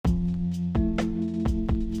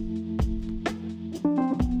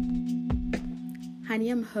Honey,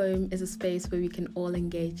 I'm Home is a space where we can all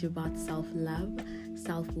engage about self-love,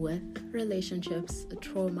 self-worth, relationships,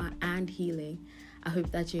 trauma, and healing. I hope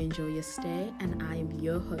that you enjoy your stay, and I am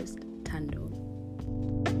your host, Tando.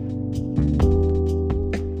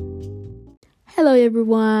 Hello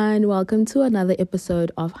everyone, welcome to another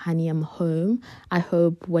episode of Honey, I'm Home. I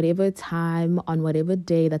hope whatever time, on whatever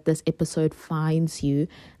day that this episode finds you,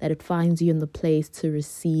 that it finds you in the place to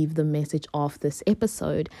receive the message of this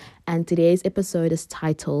episode. And today's episode is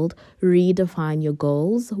titled, Redefine Your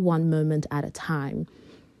Goals, One Moment at a Time.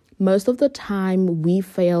 Most of the time, we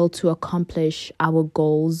fail to accomplish our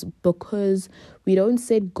goals because we don't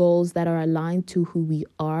set goals that are aligned to who we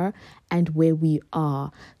are and where we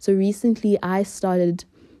are. So recently, I started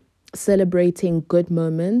celebrating good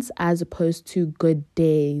moments as opposed to good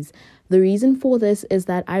days. The reason for this is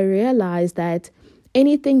that I realized that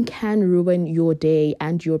anything can ruin your day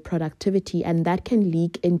and your productivity, and that can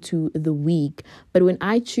leak into the week. But when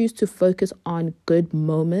I choose to focus on good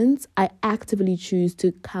moments, I actively choose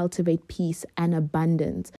to cultivate peace and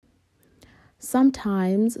abundance.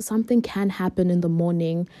 Sometimes something can happen in the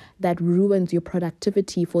morning that ruins your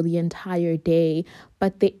productivity for the entire day,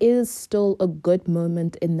 but there is still a good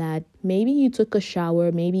moment in that. Maybe you took a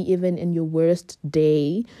shower, maybe even in your worst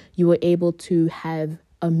day, you were able to have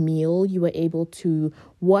a meal, you were able to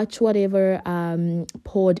watch whatever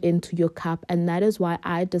poured into your cup. And that is why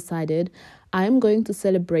I decided I am going to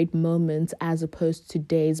celebrate moments as opposed to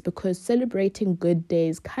days, because celebrating good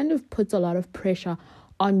days kind of puts a lot of pressure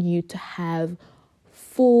on you to have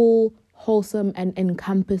full, wholesome and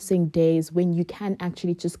encompassing days when you can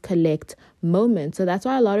actually just collect moments. So that's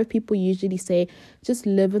why a lot of people usually say, just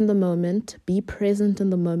live in the moment, be present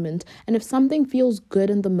in the moment. And if something feels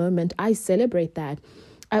good in the moment, I celebrate that.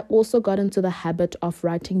 I also got into the habit of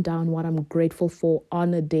writing down what I'm grateful for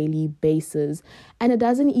on a daily basis. And it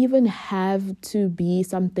doesn't even have to be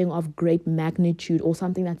something of great magnitude or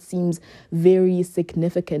something that seems very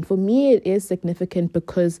significant. For me, it is significant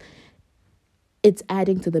because it's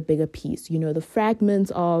adding to the bigger piece. You know, the fragments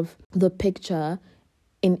of the picture,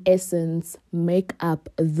 in essence, make up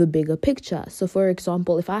the bigger picture. So, for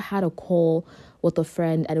example, if I had a call with a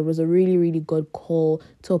friend and it was a really, really good call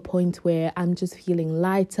to a point where I'm just feeling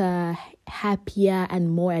lighter, happier, and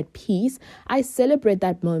more at peace, I celebrate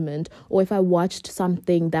that moment. Or if I watched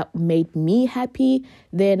something that made me happy,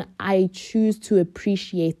 then I choose to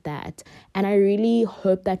appreciate that. And I really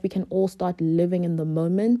hope that we can all start living in the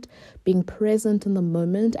moment, being present in the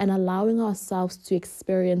moment, and allowing ourselves to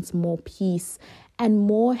experience more peace and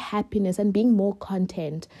more happiness and being more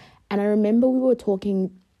content. And I remember we were talking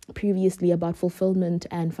previously about fulfillment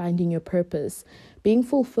and finding your purpose, being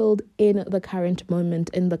fulfilled in the current moment,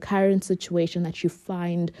 in the current situation that you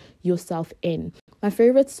find yourself in. My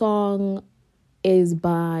favorite song is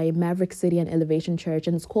by Maverick City and Elevation Church,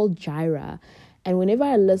 and it's called Jireh. And whenever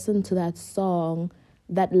I listen to that song,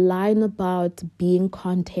 that line about being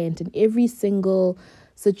content in every single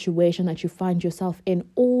situation that you find yourself in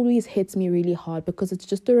always hits me really hard, because it's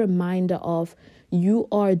just a reminder of you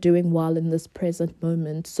are doing well in this present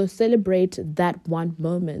moment. So celebrate that one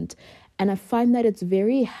moment. And I find that it's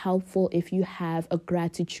very helpful if you have a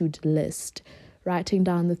gratitude list, writing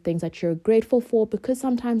down the things that you're grateful for, because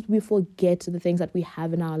sometimes we forget the things that we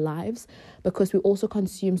have in our lives because we also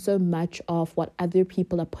consume so much of what other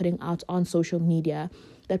people are putting out on social media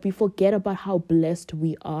that we forget about how blessed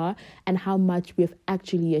we are and how much we've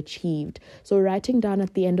actually achieved. So writing down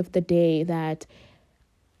at the end of the day that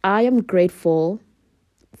I am grateful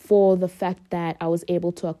for the fact that I was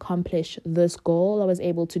able to accomplish this goal, I was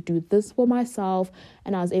able to do this for myself,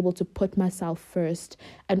 and I was able to put myself first,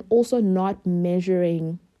 and also not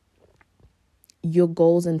measuring your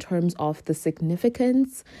goals in terms of the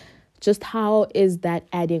significance, just how is that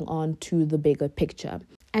adding on to the bigger picture.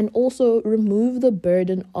 And also remove the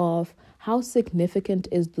burden of how significant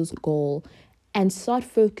is this goal and start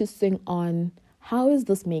focusing on how is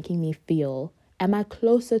this making me feel? Am I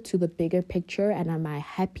closer to the bigger picture, and am I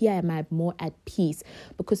happier? Am I more at peace?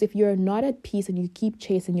 Because if you're not at peace and you keep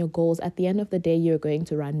chasing your goals, at the end of the day, you're going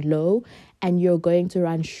to run low and you're going to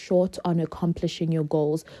run short on accomplishing your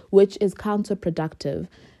goals, which is counterproductive.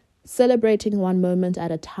 Celebrating one moment at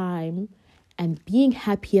a time and being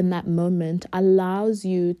happy in that moment allows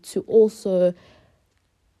you to also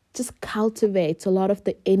just cultivate a lot of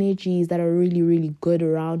the energies that are really, really good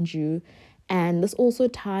around you. And this also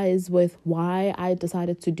ties with why I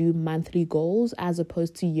decided to do monthly goals as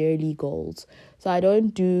opposed to yearly goals. So I don't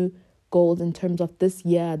do goals in terms of this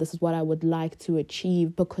year, this is what I would like to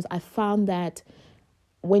achieve, because I found that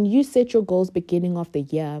when you set your goals beginning of the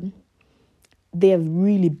year, they're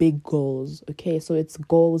really big goals. Okay, so it's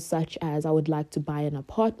goals such as I would like to buy an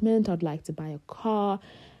apartment, I'd like to buy a car,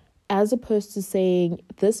 as opposed to saying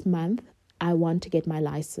this month I want to get my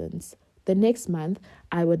license. The next month,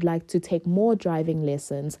 I would like to take more driving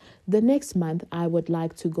lessons. The next month, I would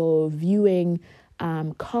like to go viewing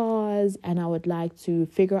cars, and I would like to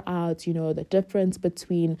figure out, the difference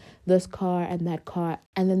between this car and that car.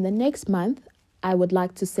 And then the next month, I would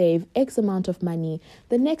like to save X amount of money.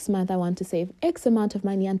 The next month, I want to save X amount of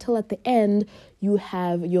money until at the end, you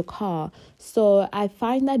have your car. So I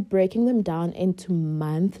find that breaking them down into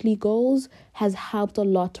monthly goals has helped a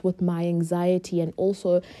lot with my anxiety. And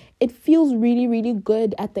also, it feels really, really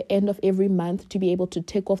good at the end of every month to be able to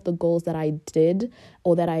tick off the goals that I did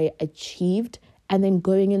or that I achieved. And then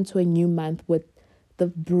going into a new month with the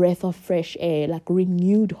breath of fresh air, like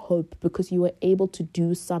renewed hope, because you were able to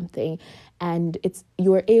do something, and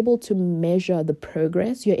you're able to measure the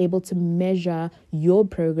progress. You're able to measure your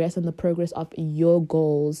progress and the progress of your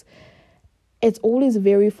goals. It's always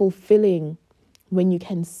very fulfilling when you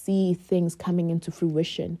can see things coming into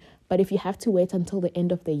fruition. But if you have to wait until the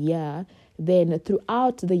end of the year, then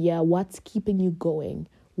throughout the year, what's keeping you going?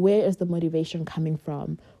 Where is the motivation coming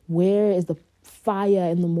from? Where is the fire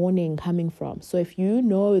in the morning coming from? So if you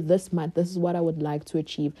know this month, this is what I would like to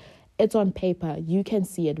achieve, it's on paper, you can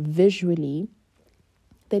see it visually,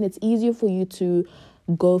 then it's easier for you to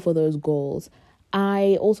go for those goals.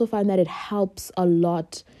 I also find that it helps a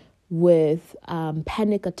lot with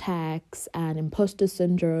panic attacks and imposter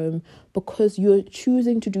syndrome, because you're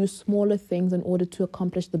choosing to do smaller things in order to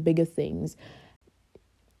accomplish the bigger things.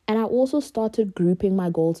 And I also started grouping my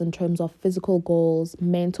goals in terms of physical goals,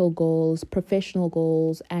 mental goals, professional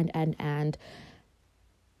goals, and.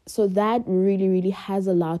 So that really, really has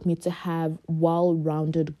allowed me to have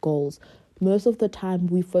well-rounded goals. Most of the time,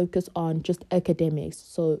 we focus on just academics.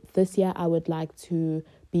 So this year, I would like to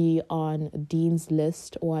be on Dean's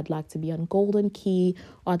List, or I'd like to be on Golden Key,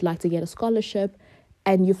 or I'd like to get a scholarship.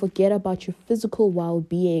 And you forget about your physical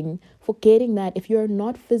well-being, forgetting that if you're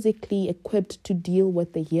not physically equipped to deal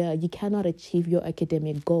with the year, you cannot achieve your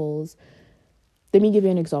academic goals. Let me give you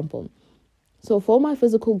an example. So for my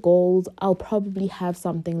physical goals, I'll probably have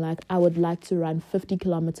something like I would like to run 50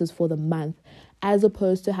 kilometers for the month, as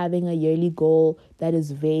opposed to having a yearly goal that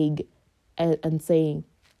is vague and saying,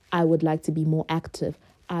 I would like to be more active.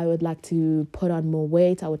 I would like to put on more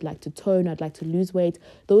weight. I would like to tone. I'd like to lose weight.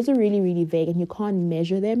 Those are really, really vague, and you can't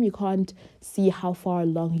measure them. You can't see how far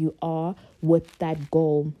along you are with that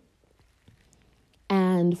goal.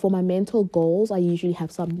 And for my mental goals, I usually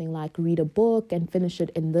have something like read a book and finish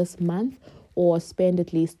it in this month, or spend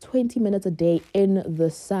at least 20 minutes a day in the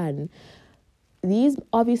sun. These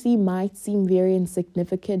obviously might seem very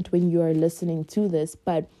insignificant when you are listening to this,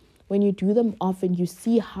 but when you do them often, you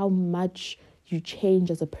see how much you change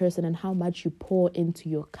as a person and how much you pour into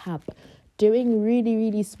your cup. Doing really,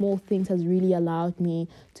 really small things has really allowed me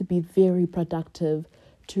to be very productive,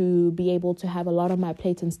 to be able to have a lot on my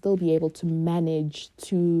plate and still be able to manage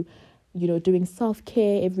to, doing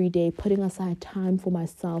self-care every day, putting aside time for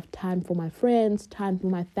myself, time for my friends, time for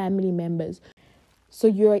my family members. So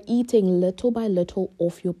you're eating little by little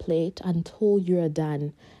off your plate until you're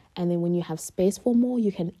done. And then when you have space for more,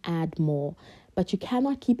 you can add more. But you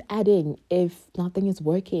cannot keep adding if nothing is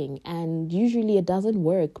working. And usually it doesn't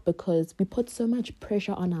work because we put so much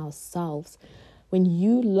pressure on ourselves. When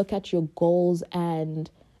you look at your goals and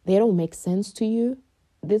they don't make sense to you,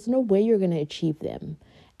 there's no way you're going to achieve them.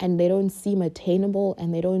 And they don't seem attainable,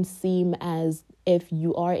 and they don't seem as if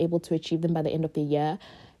you are able to achieve them by the end of the year,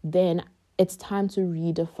 then it's time to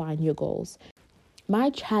redefine your goals. My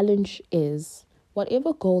challenge is,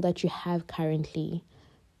 whatever goal that you have currently,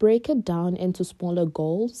 break it down into smaller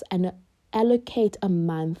goals and allocate a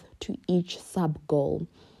month to each sub goal.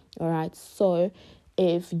 All right. So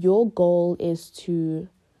if your goal is to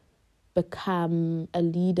become a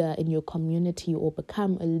leader in your community, or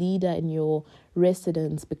become a leader in your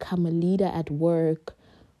residence, become a leader at work,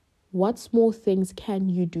 what small things can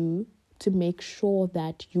you do to make sure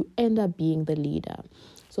that you end up being the leader?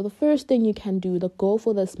 So the first thing you can do, the goal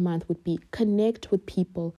for this month would be connect with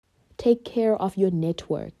people. Take care of your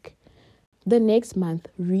network. The next month,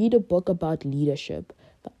 read a book about leadership.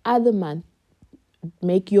 The other month,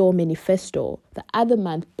 make your manifesto. The other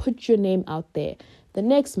month, put your name out there. The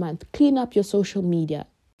next month, clean up your social media.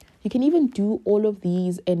 You can even do all of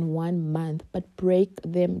these in 1 month, but break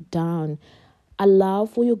them down. Allow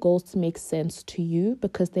for your goals to make sense to you,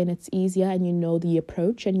 because then it's easier and you know the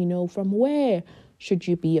approach and you know from where should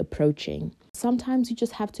you be approaching. Sometimes you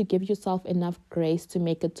just have to give yourself enough grace to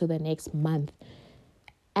make it to the next month.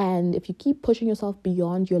 And if you keep pushing yourself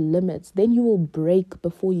beyond your limits, then you will break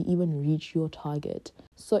before you even reach your target.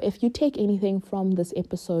 So if you take anything from this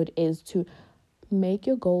episode, is to make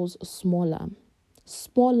your goals smaller.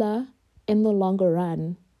 Smaller in the longer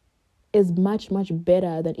run is much, much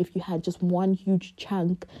better than if you had just one huge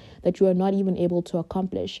chunk that you are not even able to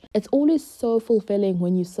accomplish. It's always so fulfilling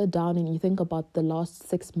when you sit down and you think about the last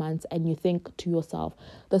 6 months and you think to yourself,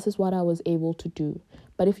 this is what I was able to do.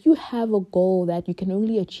 But if you have a goal that you can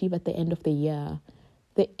only achieve at the end of the year,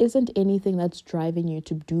 there isn't anything that's driving you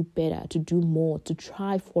to do better, to do more, to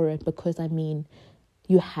try for it, because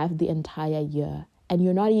you have the entire year. And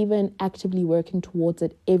you're not even actively working towards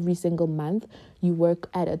it every single month. You work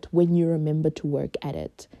at it when you remember to work at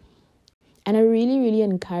it. And I really, really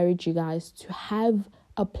encourage you guys to have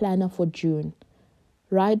a planner for June.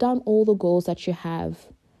 Write down all the goals that you have.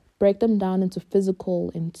 Break them down into physical,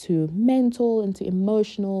 into mental, into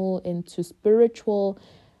emotional, into spiritual.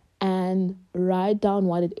 And write down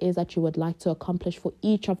what it is that you would like to accomplish for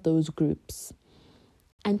each of those groups.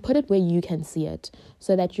 And put it where you can see it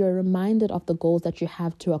so that you're reminded of the goals that you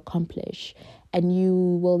have to accomplish. And you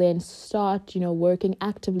will then start, working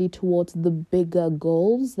actively towards the bigger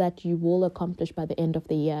goals that you will accomplish by the end of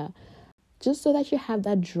the year. Just so that you have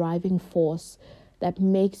that driving force that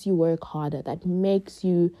makes you work harder, that makes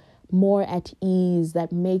you more at ease,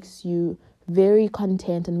 that makes you very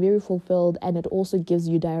content and very fulfilled. And it also gives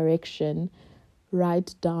you direction.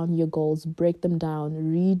 Write down your goals, break them down,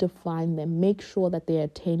 redefine them, make sure that they're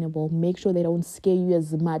attainable, make sure they don't scare you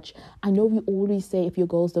as much. I know we always say if your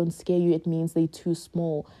goals don't scare you, it means they're too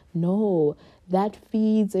small. No, that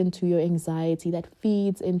feeds into your anxiety, that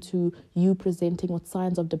feeds into you presenting with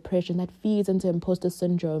signs of depression, that feeds into imposter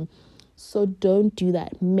syndrome. So don't do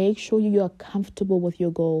that. Make sure you are comfortable with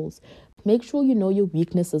your goals. Make sure you know your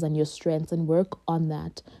weaknesses and your strengths and work on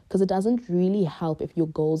that, because it doesn't really help if your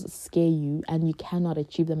goals scare you and you cannot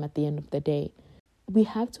achieve them at the end of the day. We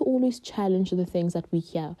have to always challenge the things that we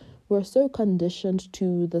hear. We're so conditioned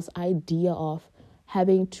to this idea of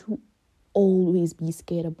having to always be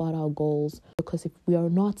scared about our goals, because if we are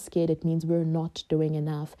not scared, it means we're not doing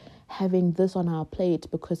enough. Having this on our plate,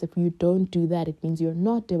 because if you don't do that, it means you're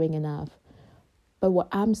not doing enough. But what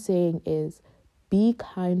I'm saying is, be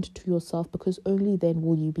kind to yourself, because only then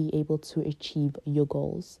will you be able to achieve your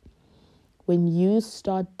goals. When you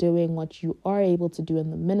start doing what you are able to do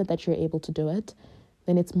in the minute that you're able to do it,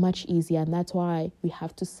 then it's much easier. And that's why we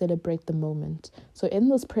have to celebrate the moment. So in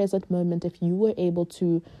this present moment, if you were able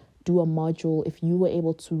to do a module, if you were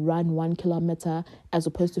able to run 1 kilometer as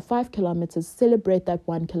opposed to 5 kilometers, celebrate that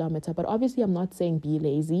 1 kilometer. But obviously, I'm not saying be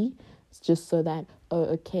lazy. It's just so that,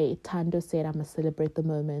 Tando said I'm going to celebrate the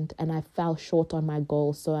moment and I fell short on my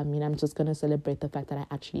goal. So, I'm just going to celebrate the fact that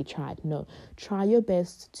I actually tried. No, try your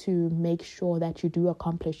best to make sure that you do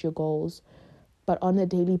accomplish your goals. But on a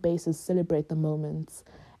daily basis, celebrate the moments.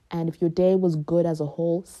 And if your day was good as a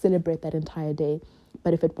whole, celebrate that entire day.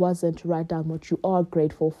 But if it wasn't, write down what you are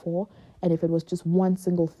grateful for. And if it was just one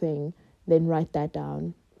single thing, then write that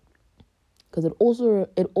down. Because it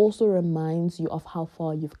also reminds you of how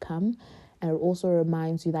far you've come, and it also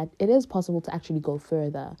reminds you that it is possible to actually go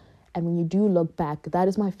further. And when you do look back, that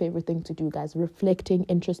is my favorite thing to do, guys. Reflecting,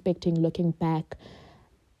 introspecting, looking back,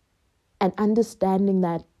 and understanding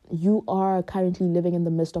that you are currently living in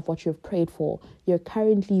the midst of what you've prayed for. You're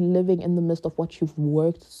currently living in the midst of what you've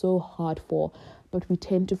worked so hard for. But we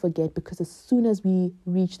tend to forget, because as soon as we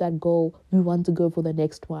reach that goal, we want to go for the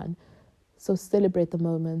next one. So celebrate the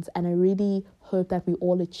moments. And I really hope that we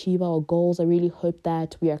all achieve our goals. I really hope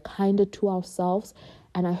that we are kinder to ourselves.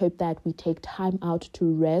 And I hope that we take time out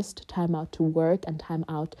to rest, time out to work, and time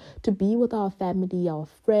out to be with our family, our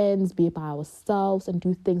friends, be by ourselves, and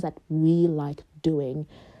do things that we like doing.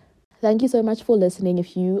 Thank you so much for listening.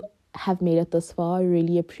 If you have made it this far, I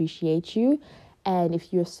really appreciate you. And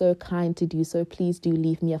if you're so kind to do so, please do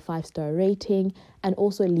leave me a 5-star rating and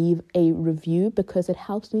also leave a review, because it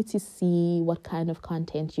helps me to see what kind of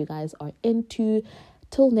content you guys are into.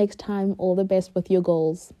 Till next time, all the best with your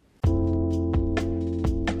goals.